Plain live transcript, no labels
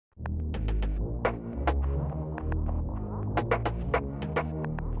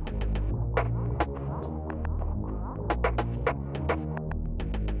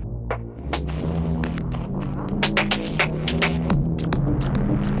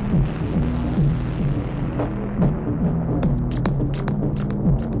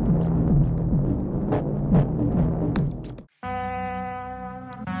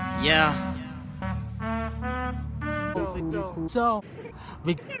Izzel.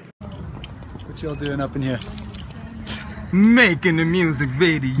 What y'all doing up in here? Making a music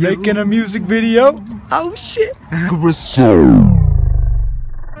video. Making a music video? Oh shit!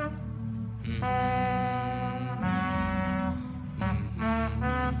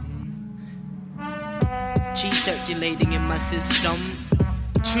 G circulating in my system.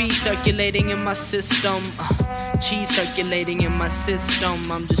 Tree circulating in my system. Cheese circulating in my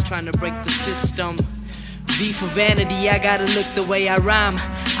system. I'm just trying to break the system. V for vanity, I gotta look the way I rhyme.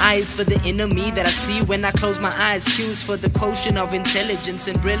 Eyes for the enemy that I see when I close my eyes. Q's for the quotient of intelligence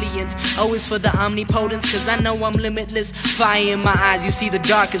and brilliance. O is for the omnipotence, cause I know I'm limitless. Fire in my eyes, you see the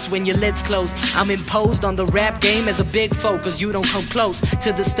darkest when your lids close. I'm imposed on the rap game as a big foe, cause you don't come close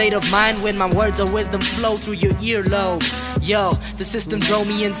to the state of mind when my words of wisdom flow through your earlobes. Yo, the system drove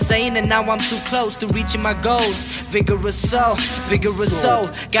me insane and now I'm too close to reaching my goals. Vigorous soul,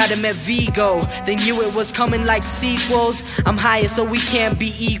 got him at VIGO. They knew it was coming like sequels. I'm higher so we can't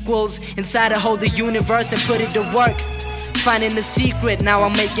be equals. Inside I hold the universe and put it to work. Finding the secret, now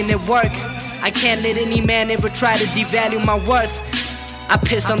I'm making it work. I can't let any man ever try to devalue my worth. I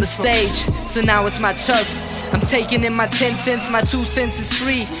pissed on the stage, so now it's my turf. I'm taking in my 10 cents, my 2 cents is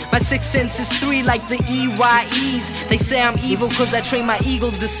free. My 6 cents is 3 like the EYEs. They say I'm evil cause I train my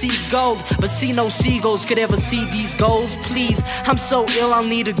eagles to see gold, but see no seagulls could ever see these goals. Please, I'm so ill I'll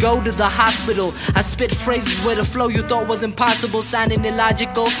need to go to the hospital. I spit phrases with a flow you thought was impossible, sounding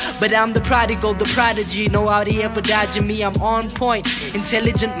illogical, but I'm the prodigal, the prodigy. No how they ever dodging me, I'm on point.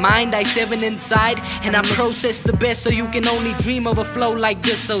 Intelligent mind, I 7 inside, and I process the best so you can only dream of a flow like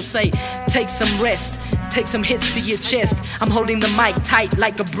this. So say, take some rest. Take some hits to your chest. I'm holding the mic tight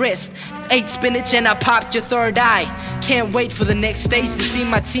like a breast. Ate spinach and I popped your third eye. Can't wait for the next stage to see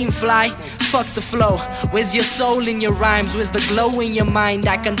my team fly. Fuck the flow. Where's your soul in your rhymes? Where's the glow in your mind?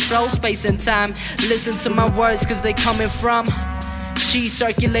 I control space and time. Listen to my words cause they coming from cheese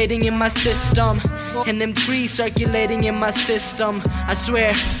circulating in my system, and them trees circulating in my system. I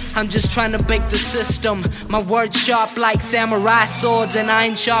swear, I'm just trying to bake the system. My words sharp like samurai swords, and I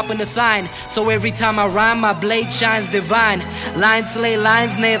ain't sharpen a thine. So every time I rhyme, my blade shines divine. Lines slay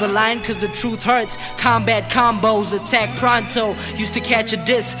lines, never line, cause the truth hurts. Combat combos, attack pronto. Used to catch a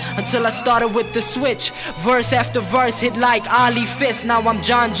diss until I started with the switch. Verse after verse hit like Ali Fist. Now I'm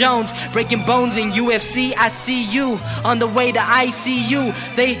John Jones, breaking bones in UFC. I see you on the way to ICU.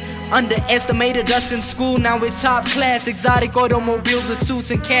 They underestimated us in school, now we're top class. Exotic automobiles with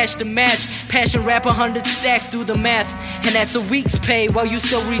suits and cash to match. Passion rap 100 stacks, do the math, and that's a week's pay. While you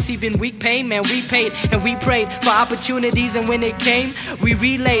still receiving week pay, man, we paid and we prayed for opportunities, and when it came, we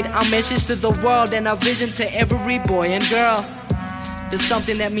relayed our message to the world and our vision to every boy and girl. There's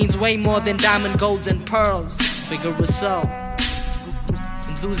something that means way more than diamond, golds, and pearls. Vigorous soul,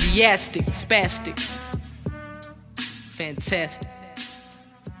 enthusiastic, spastic, fantastic.